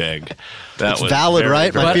very big. That It's was valid, very,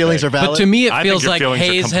 right? very My feelings big. are valid. But to me, it I think feels your like feelings are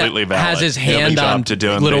Hayes completely valid. has his You have a hand job on to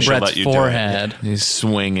do, and Little they should Brett's let you do it. forehead. He's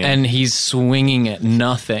swinging. And he's swinging at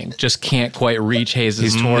nothing. Just can't quite reach Hayes'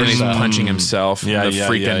 and torso. he's punching himself. Yeah, in the yeah,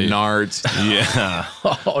 freaking yeah. nards. Yeah.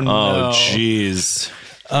 Oh, no. Oh, jeez.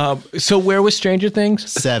 So where was Stranger Things?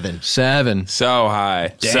 7. 7. So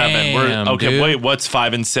high. 7. Okay, dude. wait. What's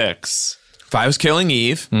 5 and 6? 5's Killing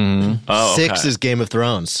Eve. Oh, 6 okay. is Game of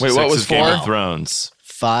Thrones. Wait, 6 what was is Game 4? of Thrones.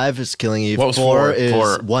 5 is Killing Eve. What was 4 4? is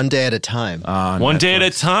 4. One Day at a Time. One day at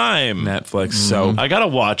a time. Netflix. So I gotta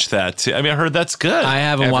watch that too. I mean, I heard that's good. I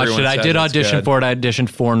haven't watched Everyone it. I says did it's audition good. for it. I auditioned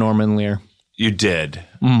for Norman Lear. You did.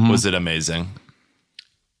 Was it amazing?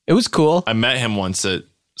 It was cool. I met him once at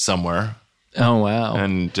somewhere, Oh, wow.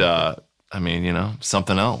 and I mean, you know,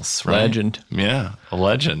 something else, right? Legend. Yeah, a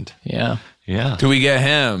legend. Yeah. Yeah, do we get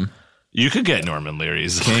him? you could get Norman Lear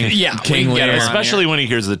easily. Yeah. King we can get Lear. him on Especially when he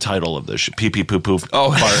hears the title of the pee pee poo poo. Oh,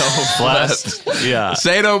 blast. Yeah,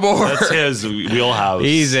 say no more. that's his wheelhouse.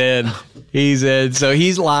 He's in. He's in. So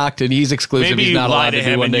he's locked and he's exclusive. Maybe He's you not lie allowed to to do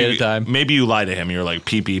him one and day you, at a time. Maybe you lie to him. You're like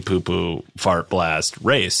pee pee poo poo fart blast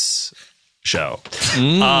race show.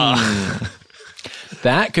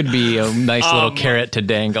 That could be a nice little carrot to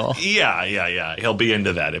dangle. Yeah. He'll be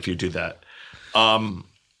into that if you do that.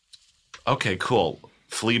 Okay, cool.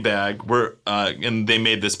 Fleabag. We're and they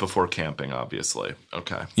made this before camping, obviously.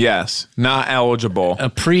 Okay. Yes, not eligible. A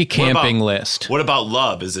pre-camping What about- list. What about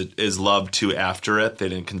Love? Is Love too after it? They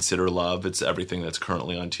didn't consider Love. It's everything that's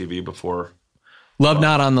currently on TV before. Love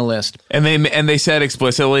not on the list. And they said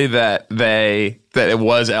explicitly that it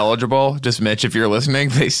was eligible. Just Mitch, if you're listening,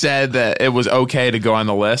 they said that it was okay to go on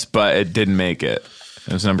the list, but it didn't make it.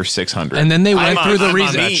 It was number 600. And then they went I'm through the on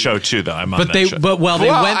reason. that show too, though. I'm on But that they, show. they well,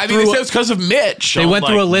 went I mean, through. they said it was because of Mitch. They went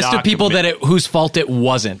through a like, list of knock people me- whose fault it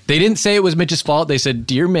wasn't. They didn't say it was Mitch's fault. They said,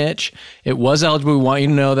 "Dear Mitch, it was eligible. We want you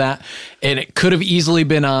to know that." And it could have easily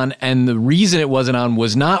been on. And the reason it wasn't on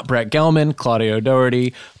was not Brett Gelman, Claudia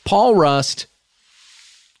O'Doherty, Paul Rust,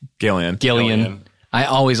 Gillian. Gillian. I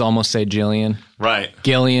always almost say Jillian. Right.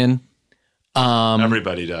 Gillian.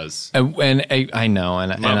 Everybody does. And I know.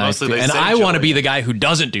 And mostly they say I want to be Jillian. the guy who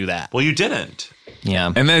doesn't do that. Well, you didn't. Yeah.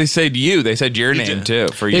 And then they said you. They said your name did. too.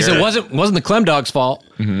 For They your, said it wasn't the Clem Dog's fault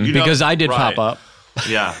You know- because I did right. pop up.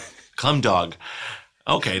 Yeah. Clem Dog.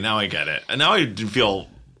 Okay, now I get it. And now I do feel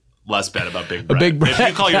less bad about Big Brett. Big Brett, If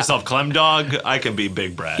you call yeah. yourself Clem Dog, I can be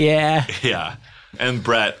Big Brett. Yeah. Yeah. And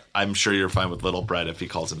Brett, I'm sure you're fine with Little Brett if he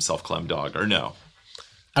calls himself Clem Dog, or no?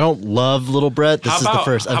 I don't love Little Brett. This is the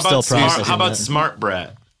first. I'm still processing. How about that. Smart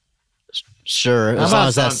Brett? Sure, as long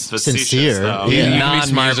as that's Sounds facetious, sincere. though. You Yeah. can be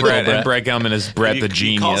Non-musical smart Brett, Brett. and Brett Gelman is Brett the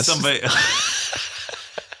You call genius. somebody-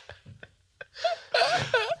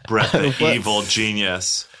 Brett the evil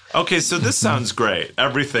genius. Okay, so this sounds great.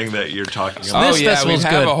 Everything that you're talking about Oh This yeah, we festival's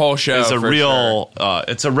have good. a whole show. is a for real.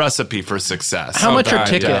 It's a recipe for success. How much are God,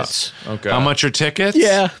 tickets? yeah. Okay. How much are tickets?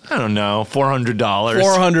 Yeah. I don't know. $400.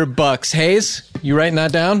 $400. Hayes, you writing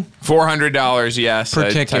that down? $400. Yes, Per I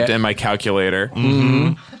ticket. typed in my calculator.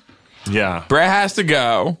 Yeah. Brett has to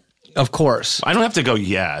go. Of course. I don't have to go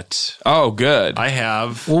yet. Oh, good. I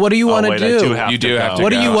have. Well, what do you wanna wait, do? I do have you to do go. have to.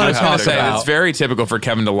 What do go. you wanna I was gonna talk say, about? It's very typical for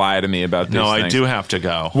Kevin to lie to me about these No, I things. do have to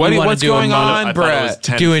go. What? You wanna What's do a going mono- on, I thought it was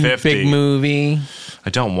Brett? Doing 1050. big movie. I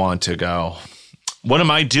don't want to go. What am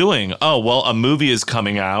I doing? Oh, well, a movie is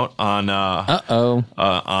coming out on Uh-oh.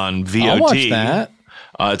 on VOD. I'll watch that.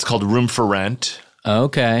 It's called Room for Rent.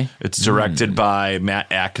 Okay. It's directed by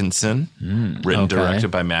Matt Atkinson. Written, Okay.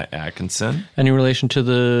 directed by Matt Atkinson. Any relation to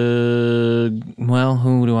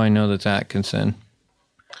who do I know that's Atkinson?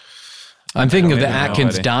 I'm thinking of the even know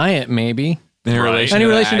Atkins it. diet, maybe. Any relation, Any to,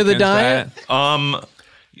 relation to the Atkins diet?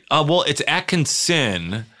 Well, it's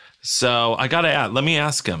Atkinson. So I got to let me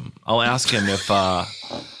ask him. I'll ask him if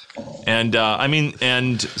And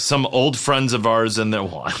and some old friends of ours in there.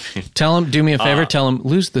 Well, Tell him, do me a favor, tell him,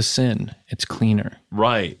 lose the sin. It's cleaner.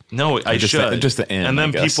 Right. No, I should. Just the end. And then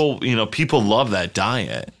I guess. people love that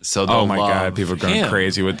diet. So oh my love God, people are going him.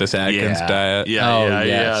 crazy with this Atkins diet.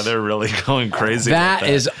 Yeah. They're really going crazy. That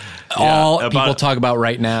is all people talk about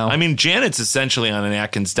right now. I mean, Janet's essentially on an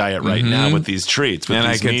Atkins diet right now with these treats. With And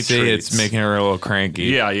these I can meat see treats. it's making her a little cranky.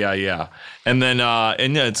 Yeah. And then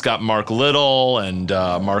it's got Mark Little and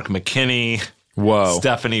Mark McKinney. Whoa.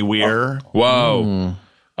 Stephanie Weir. Whoa.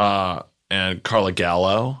 And Carla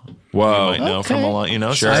Gallo. Whoa. You might know from a lot,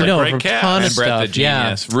 Sure. So it's I a know great from cast. ton of And Brett the stuff. Yeah.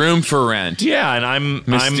 Genius. Room for Rent. Yeah, and I'm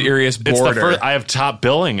Mysterious it's the Border. first, I have top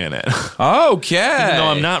billing in it. Okay. No,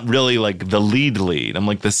 I'm not really like the lead. I'm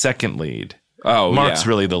like the second lead. Oh, Mark's yeah.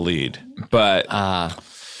 really the lead. But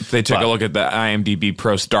they took a look at the IMDb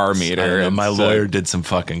Pro Star Meter. And and my said, lawyer did some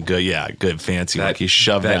fucking good fancy. That- like he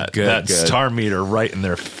shoved that that good. star meter right in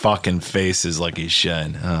their fucking faces like he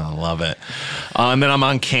should. Oh, love it. And then I'm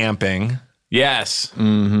on Camping. Yes.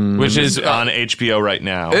 Which is on HBO right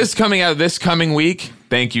now. This is coming out this coming week.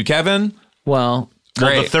 Thank you, Kevin. Well,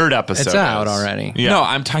 the third episode. it's out is. already. Yeah. No,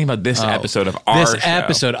 I'm talking about this episode of our This show.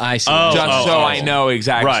 episode, I see. Just so I know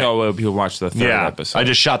exactly. Right. So people watch the third Yeah, episode. I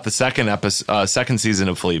just shot the second season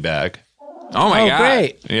of Fleabag. oh my God.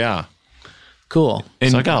 Great. Yeah. Cool.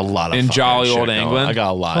 So I got a lot of in fucking jolly shit old going. England? I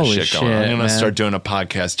got a lot Holy of shit going on. shit, I'm going to man. start doing a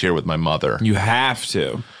podcast here with my mother. You have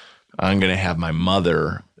to. I'm going to have my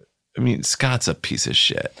mother. I mean, Scott's a piece of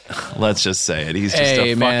shit. Let's just say it. He's just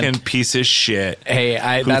Hey, a man. fucking piece of shit. Hey,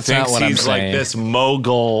 who that's not thinks what I'm he's saying. like this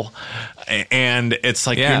mogul. And it's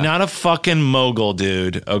like, Yeah. you're not a fucking mogul,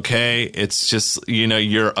 dude. Okay. It's just,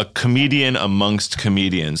 you're a comedian amongst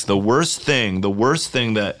comedians. The worst thing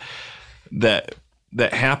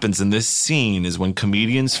that happens in this scene is when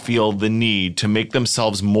comedians feel the need to make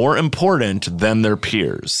themselves more important than their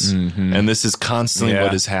peers. And this is constantly Yeah.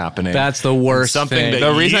 what is happening. That's the worst Something thing. that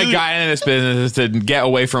The reason I you- got into this business is to get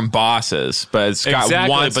away from bosses, but Scott Exactly,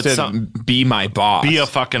 wants but to be my boss. be a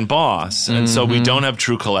fucking boss. And so we don't have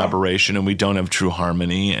true collaboration and we don't have true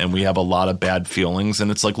harmony and we have a lot of bad feelings.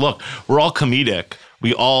 And it's like, look, we're all comedic.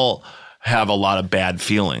 We all have a lot of bad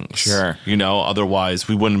feelings. Sure. Otherwise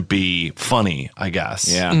we wouldn't be funny, I guess.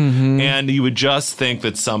 Yeah. And you would just think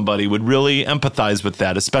that somebody would really empathize with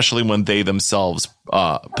that, especially when they themselves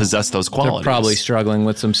possess those They're qualities. probably struggling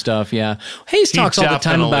with some stuff, yeah. Hayes talks all the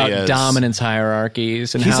time definitely about is. dominance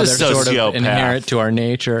hierarchies and He's how a they're sort of sociopath. inherent to our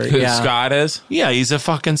nature. Who Yeah. Scott is? Yeah, he's a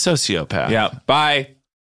fucking sociopath. Yeah. Bye.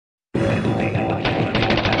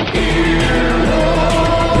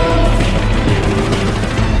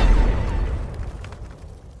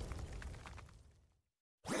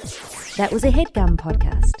 That was a HeadGum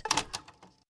podcast.